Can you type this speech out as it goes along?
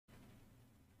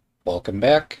Welcome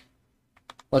back.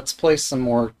 Let's play some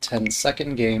more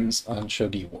 10-second games on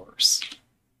Shogi Wars.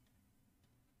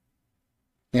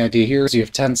 The idea here is you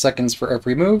have 10 seconds for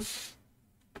every move.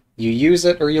 You use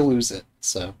it or you lose it,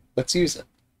 so let's use it.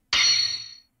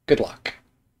 Good luck.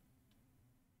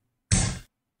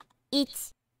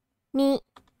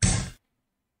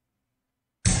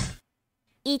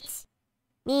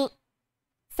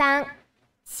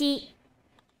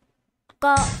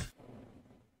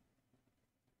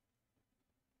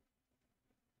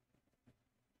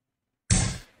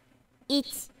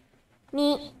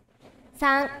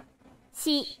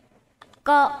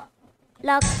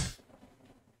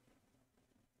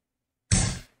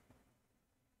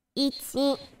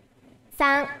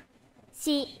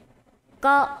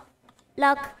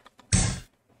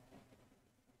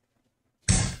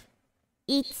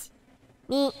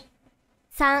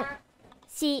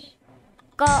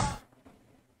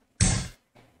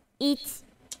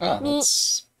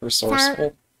 that's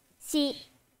resourceful.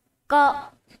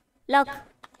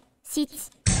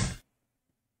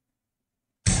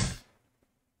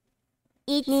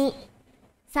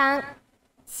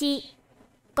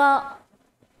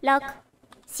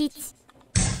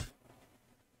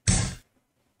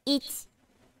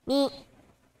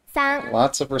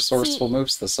 Lots of resourceful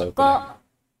moves this opening.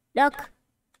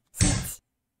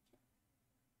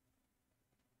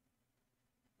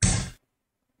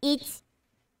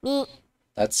 5、6、7、1、2、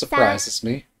 That surprises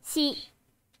me.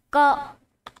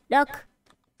 4、5、6、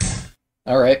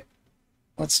 Alright,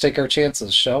 let's take our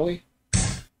chances, shall we?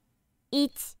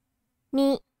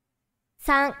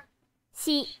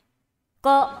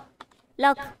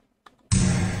 1、2、3、4、5、6。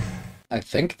 I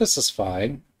think this is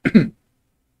fine.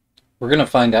 We're gonna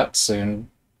find out soon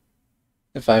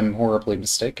if I'm horribly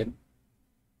mistaken.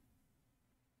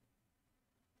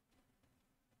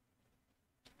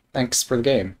 Thanks for the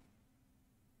game.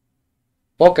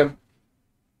 Welcome.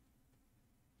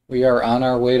 We are on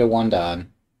our way to Wondan.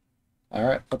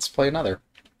 Alright, let's play another.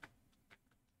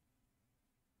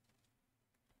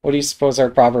 What do you suppose our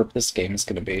proverb this game is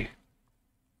going to be?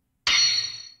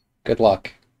 Good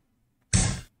luck.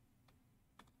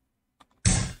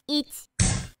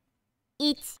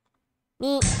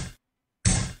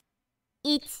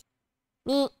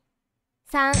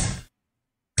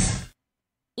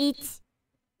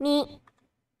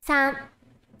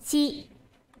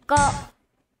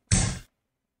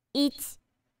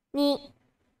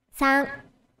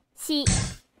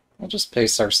 We'll just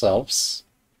pace ourselves.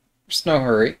 There's no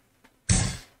hurry.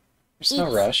 There's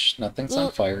no rush. Nothing's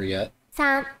on fire yet.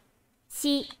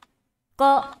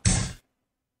 3、4、5。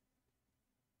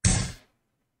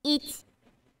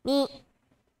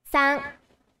 1、2、3、4、5。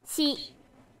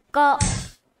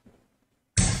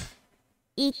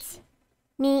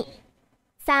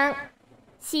 1、2、3、4、5。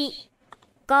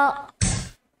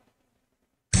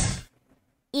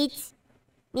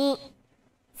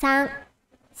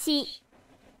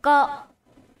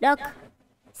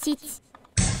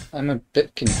 1、2、3、4、5、6、7。 I'm a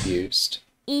bit confused.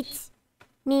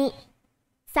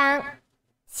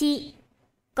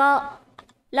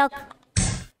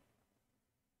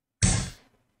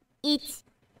 1、2、3、4、5、6。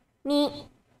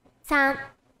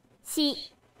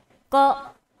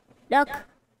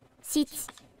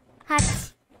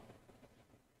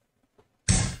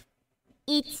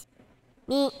 1、2、3、4、5、6、7、8。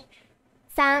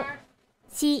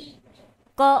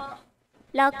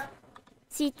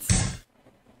 1、2、3、4、5、6、7。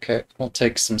 Okay, we'll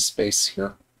take some space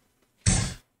here.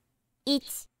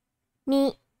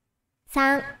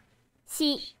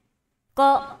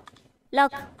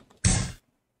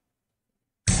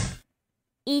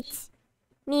 1、2、3、4、5、6。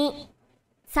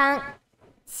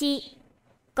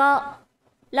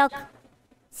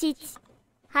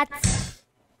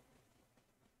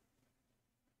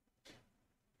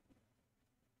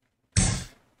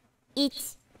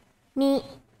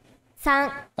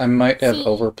 1、2、3、 I might have See.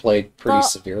 overplayed pretty Go.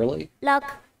 severely.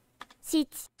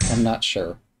 6、7。 I'm not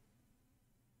sure.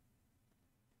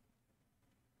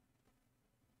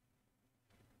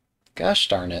 Gosh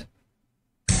darn it.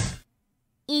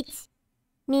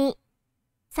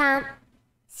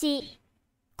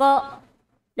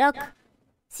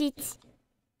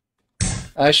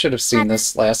 1、2、3、4、5、6、7。 I should have seen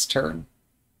this last turn.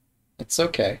 It's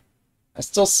okay. I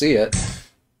still see it.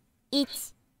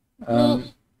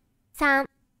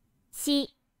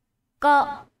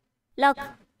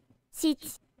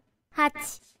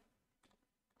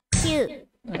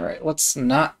 1、2、3、4、5、6、7、8、9。 Alright, let's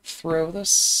not throw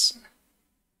this.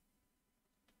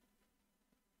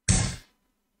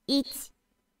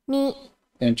 1、2、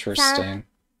 Interesting.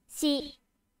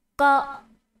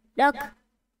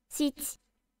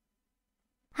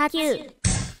 4、5、6、7、8、9。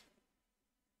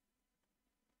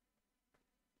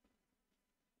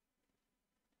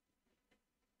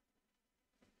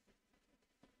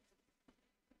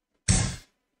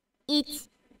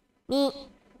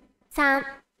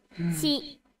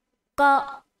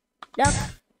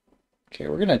1、2、3、4、5、6、 Okay,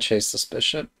 we're gonna chase this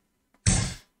bishop.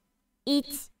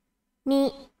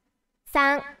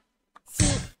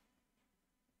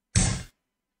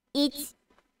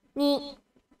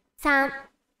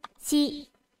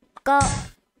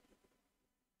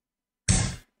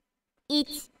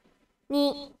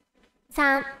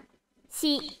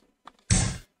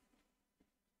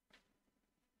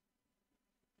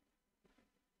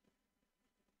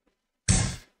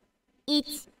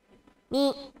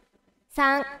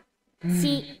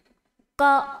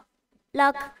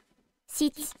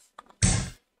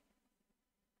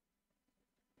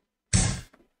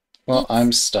 Well,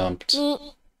 I'm stumped.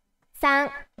 2、3、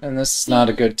 And this is not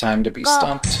a good time to be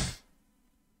stumped.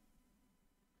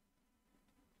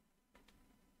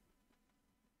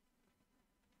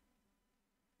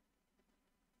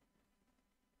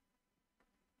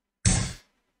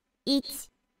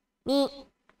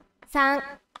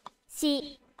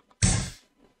 1、2、3、4。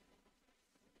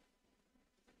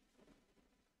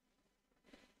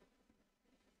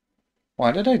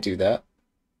 Why did I do that?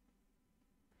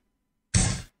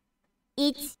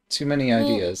 1、 Too many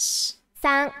ideas.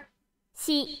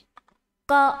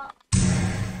 3、4、5。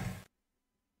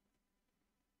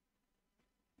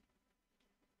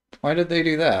 Why did they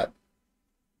do that?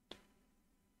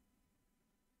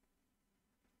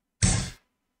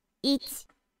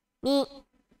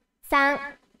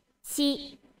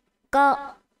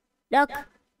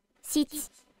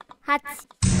 1、2、3、4、5、6、7、8。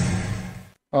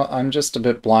 Well, I'm just a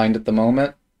bit blind at the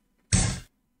moment.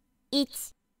 1、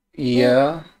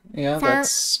 Yeah,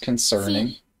 that's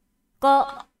concerning.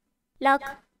 5、6。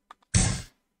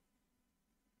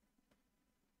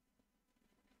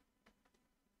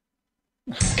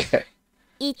 Okay.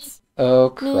 1、 Oh,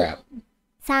 crap.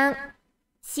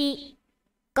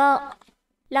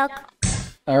 3、4、5、6。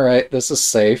 Alright, this is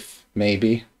safe.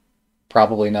 Maybe.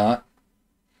 Probably not.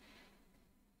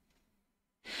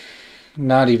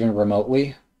 Not even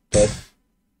remotely, but...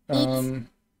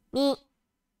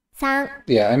 1、2、3。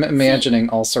 Yeah, I'm imagining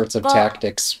all sorts of Go.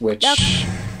 tactics which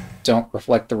don't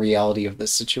reflect the reality of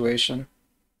this situation.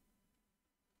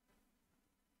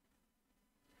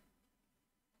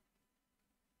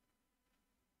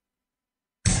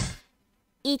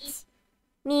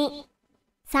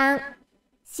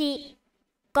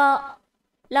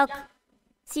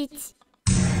 1、2、3、4、5、6、7。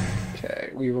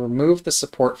 Okay, we remove the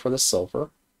support for the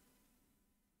silver.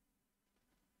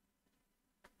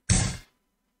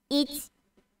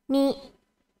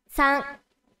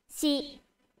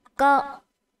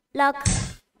 1、2、3、4、5、6。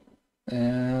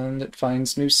 And it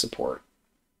finds new support.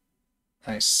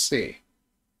 I see.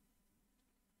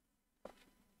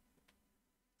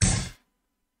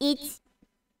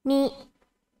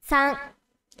 1、2、3、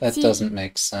 That See. doesn't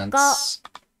make sense.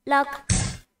 6。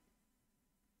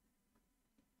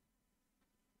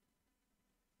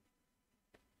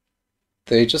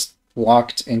 They just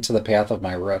walked into the path of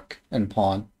my rook and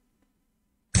pawn.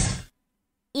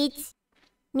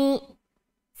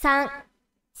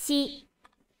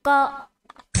 1、2、3、4、5。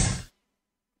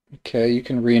 Okay, you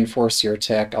can reinforce your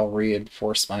attack. I'll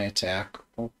reinforce my attack.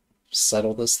 We'll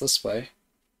settle this way.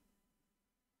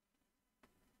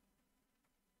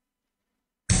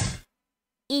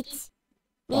 1、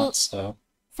 Thought 2、 so.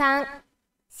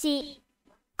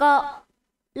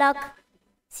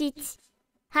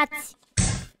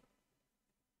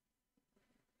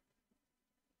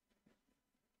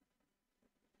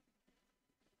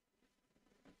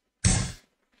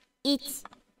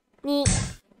 1、2。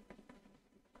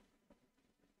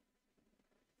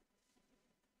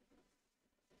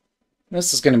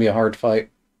 This is going to be a hard fight.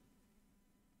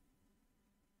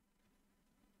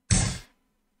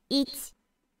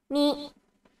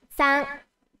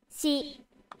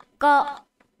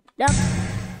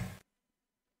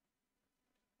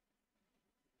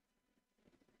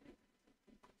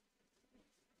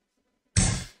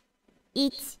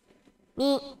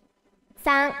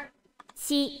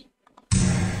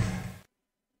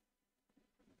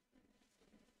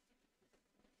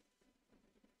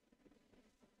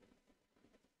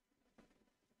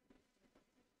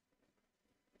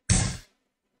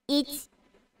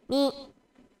 1、2、3、4。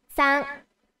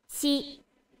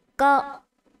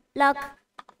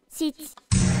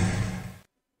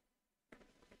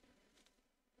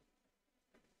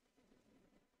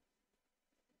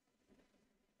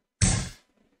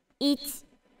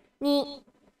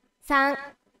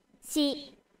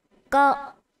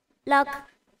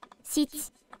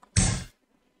 1、2、3、4、5、6、7。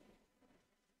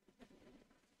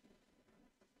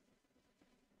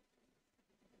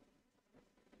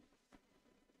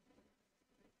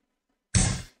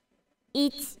 1、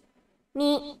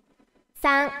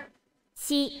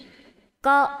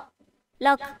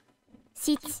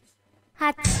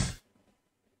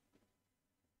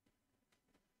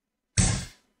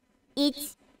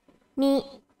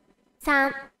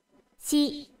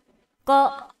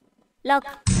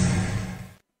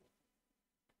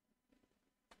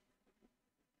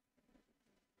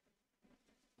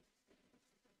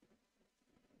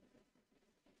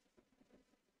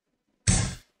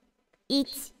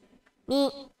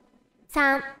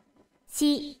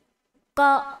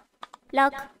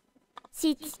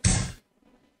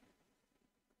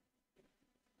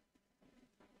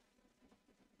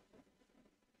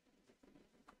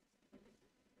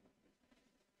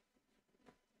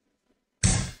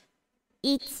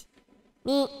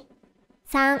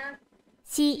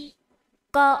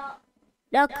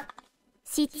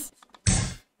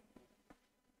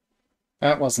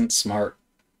wasn't smart.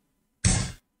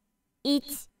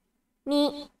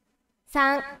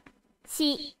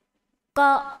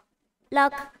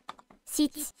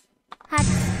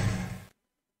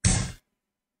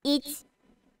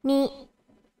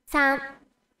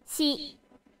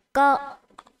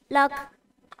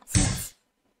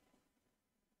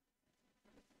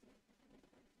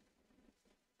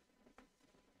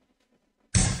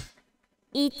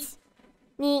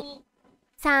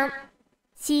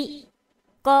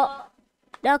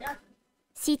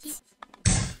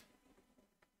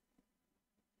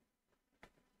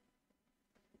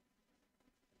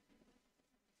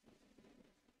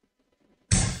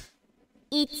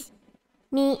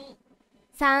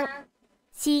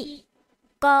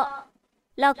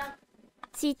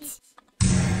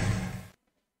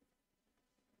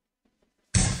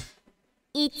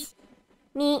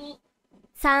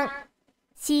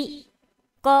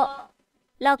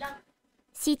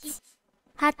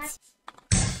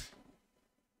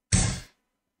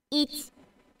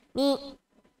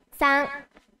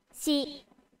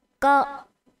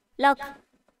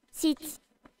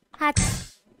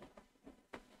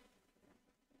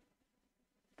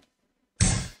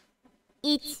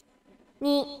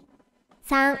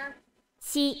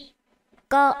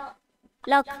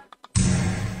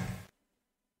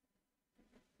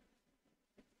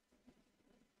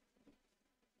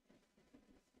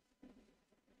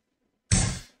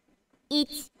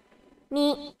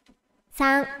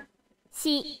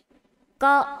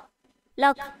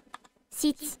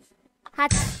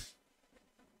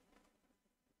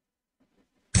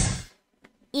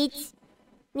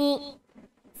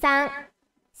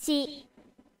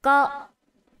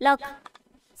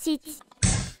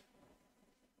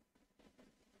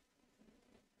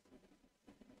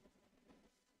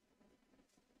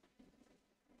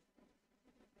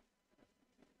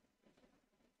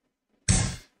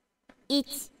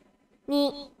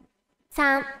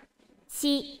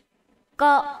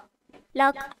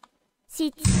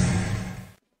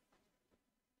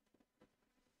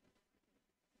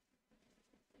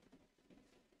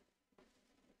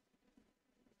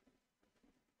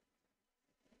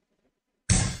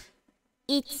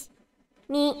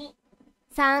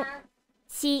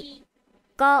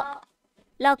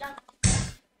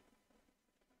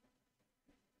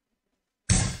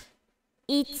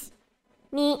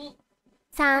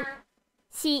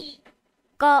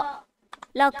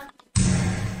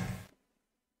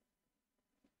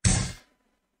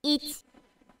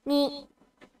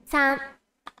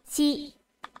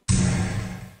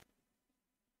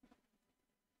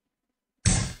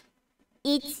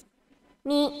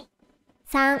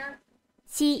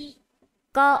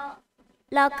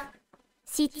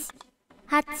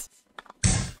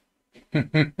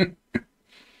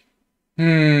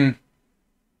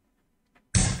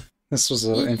 This was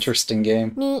an 1、interesting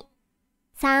game.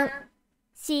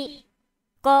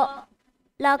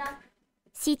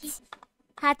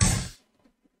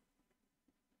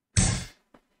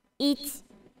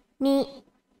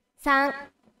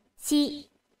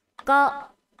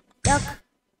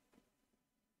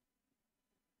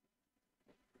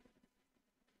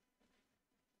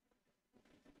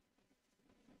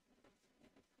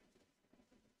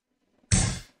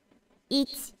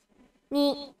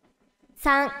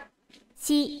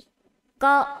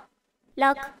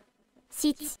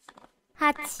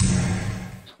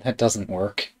 doesn't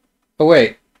work. Oh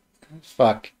wait.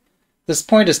 Fuck. This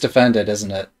point is defended,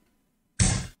 isn't it?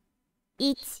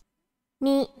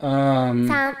 1、2、Um,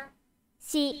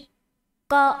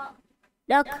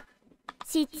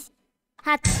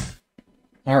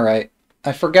 3、4、5、6、7、8。alright.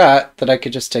 I forgot that I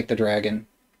could just take the dragon.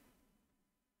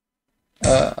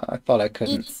 I thought I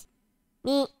couldn't.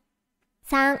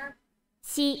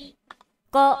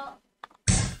 1、2、3、4、5。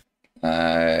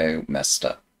I messed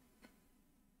up.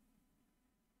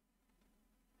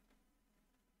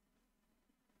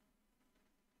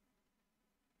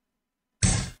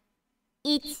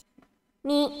 One,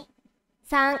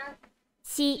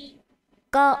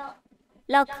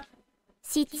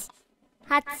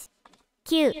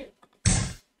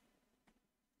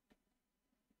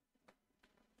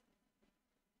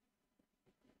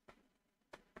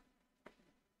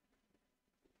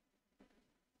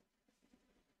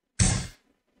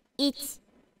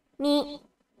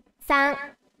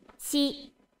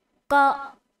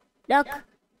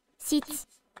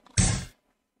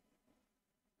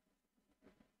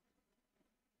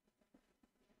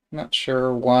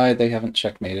 sure why they haven't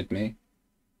checkmated me.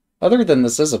 Other than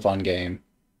this is a fun game.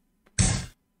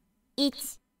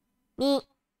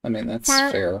 1、2、I mean, that's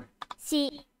 3、fair.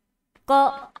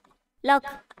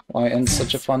 4、5、6。Why end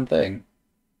such a fun thing?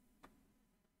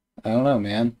 I don't know,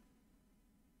 man.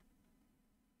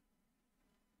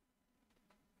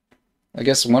 I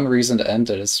guess one reason to end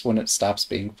it is when it stops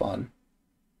being fun.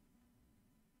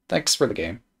 Thanks for the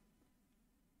game.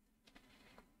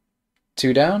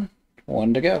 2 down,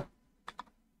 1 to go.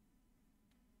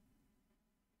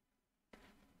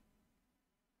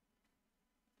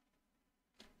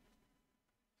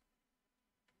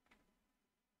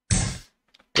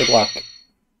 Good luck.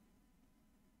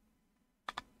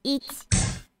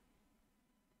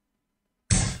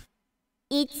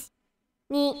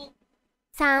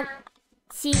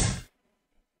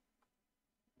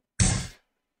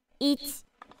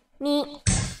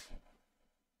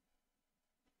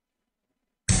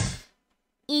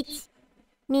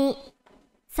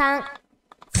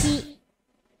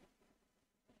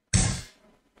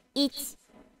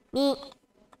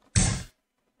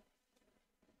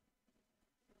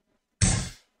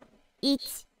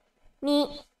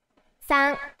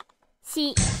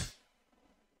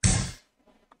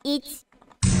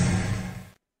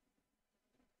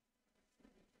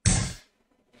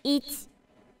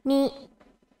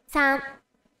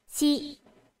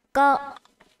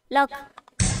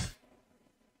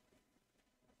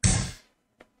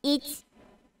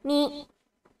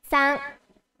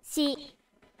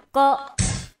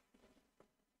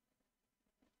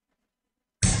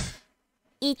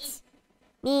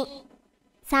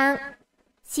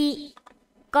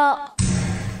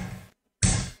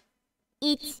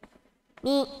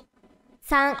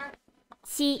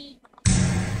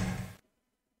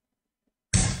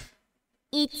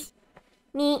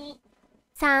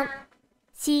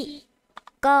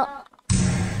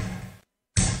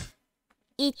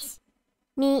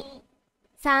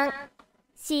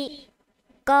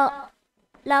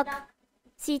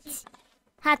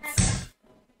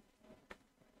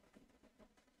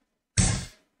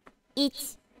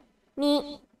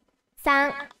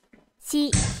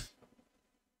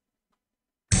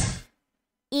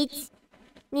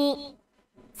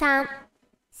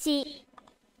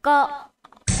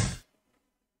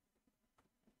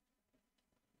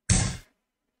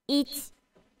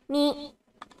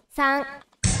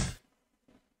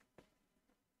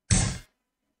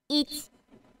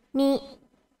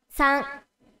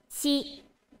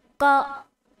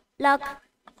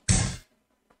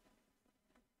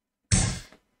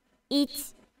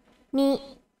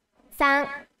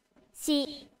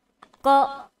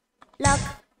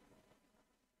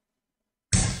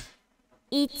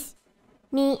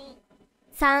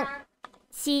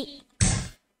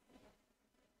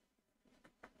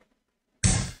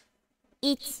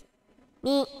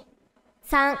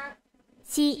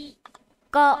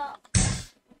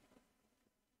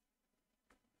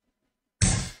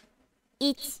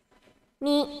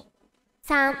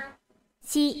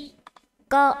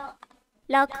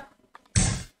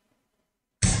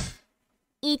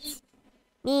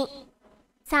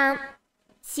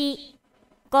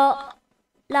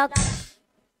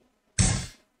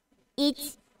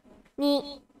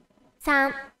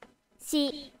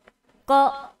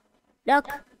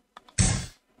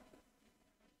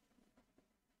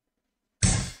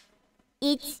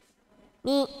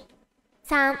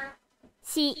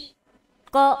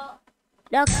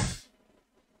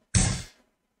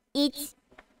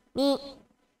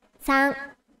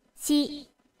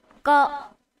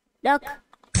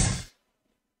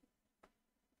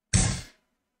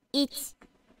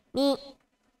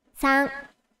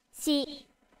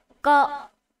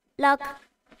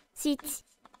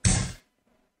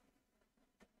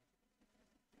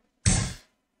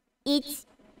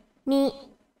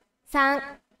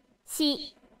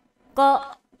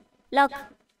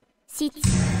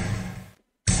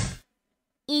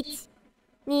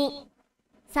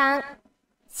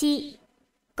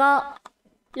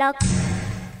 6 1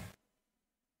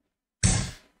 2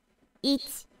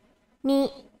 3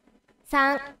 4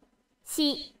 5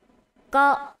 6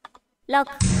 1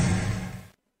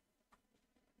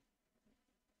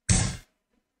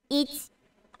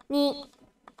 2 1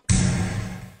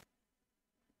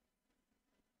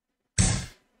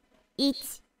 2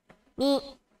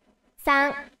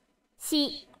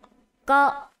 3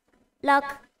 4 5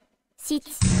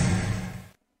 6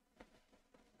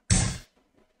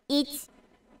 7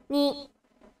 1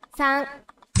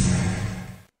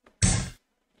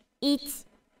 2 3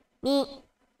 1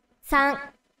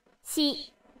 2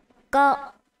 3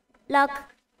 4 5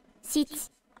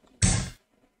 6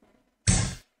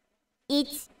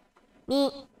 7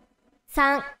 1 2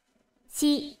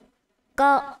 3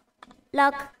 4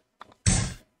 5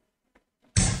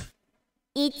 6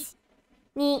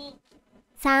 1 2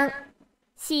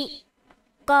 3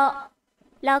 4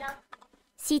 5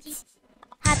 6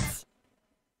 7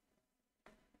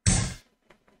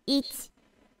 8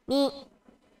 1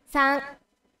 2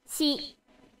 3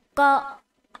 4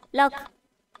 5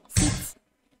 6 7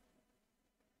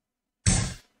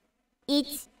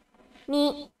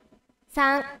 1 2 3 4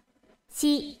 5 6 1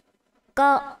 2 3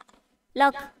 4 5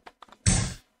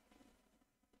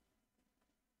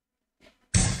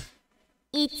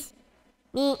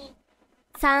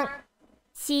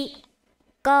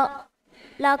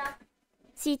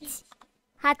 6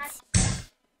 7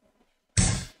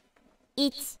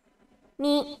 8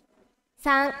 1 2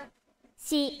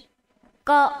 3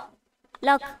 4 5 6 7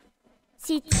 1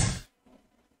 2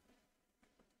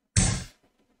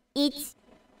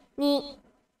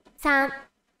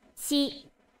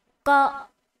 3 4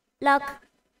 5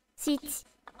 6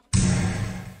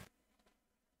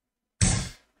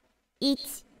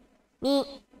 7 1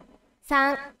 2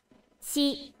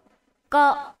 3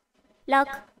 4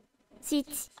 5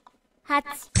 6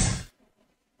 7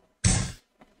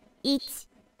 8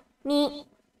 1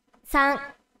 2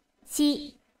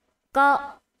 3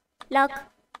 4 5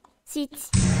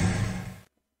 6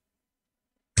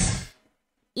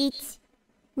 7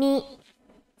 1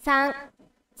 2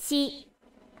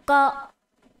 3 4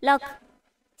 5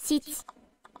 6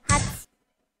 7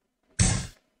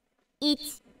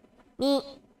 8 1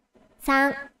 2 3 4 5 6 7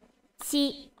 1 2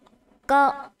 3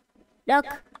 4 1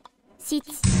 2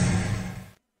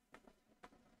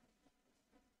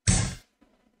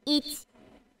 3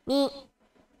 4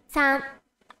 5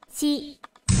 6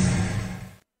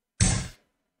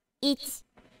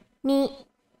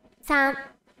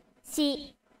 7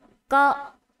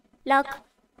 1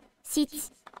 2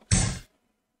 3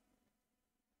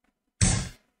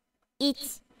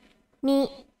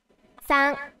 4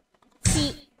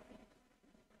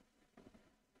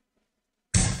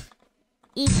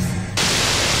 1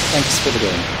 Thanks for the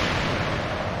game.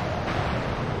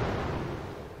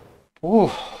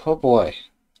 Ooh, oh boy.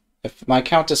 If my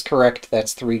count is correct,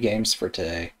 that's 3 games for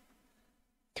today.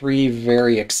 3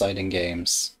 very exciting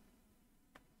games.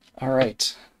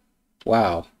 Alright.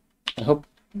 Wow. I hope...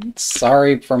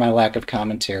 Sorry for my lack of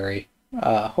commentary.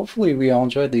 Hopefully we all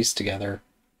enjoyed these together.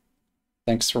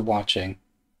 Thanks for watching.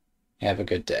 Have a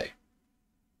good day.